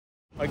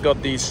I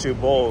got these two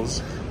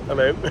balls.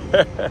 Hello.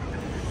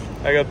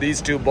 I got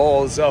these two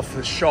balls off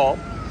the shop.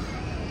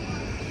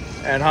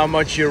 And how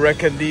much you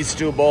reckon these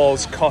two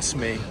balls cost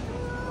me?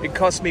 It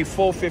cost me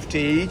 $4.50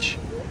 each.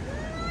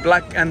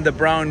 Black and the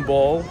brown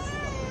ball.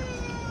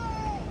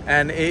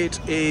 And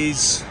it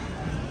is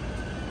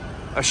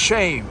a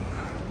shame.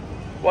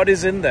 What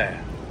is in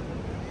there?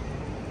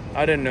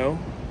 I don't know.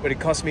 But it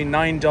cost me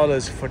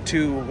 $9 for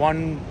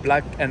one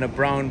black and a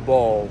brown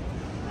ball.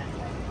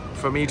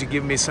 For me to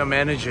give me some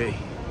energy.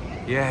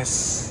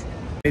 Yes.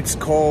 It's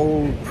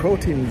called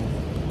protein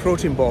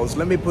balls.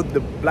 Let me put the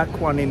black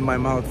one in my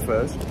mouth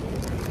first.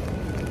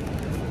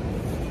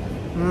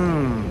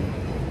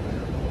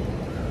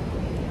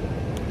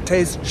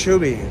 Tastes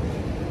chewy.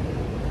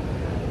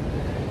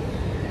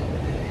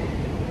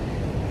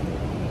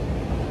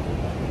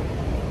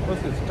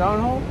 What's this, Town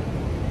Hall?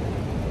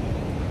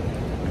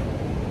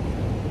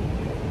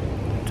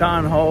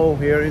 Town Hall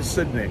here in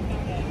Sydney.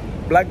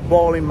 Black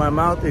ball in my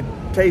mouth, it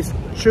tastes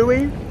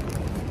chewy.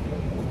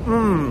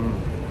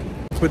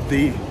 Put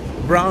the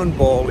brown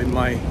ball in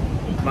my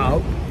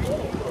mouth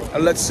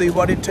and let's see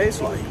what it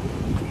tastes like.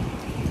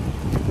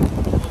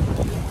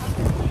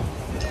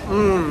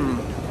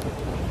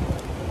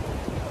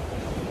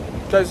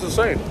 Tastes the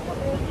same,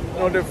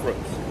 no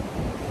difference.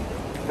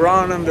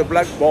 Brown and the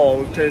black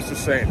ball taste the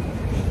same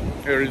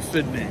here in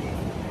Sydney.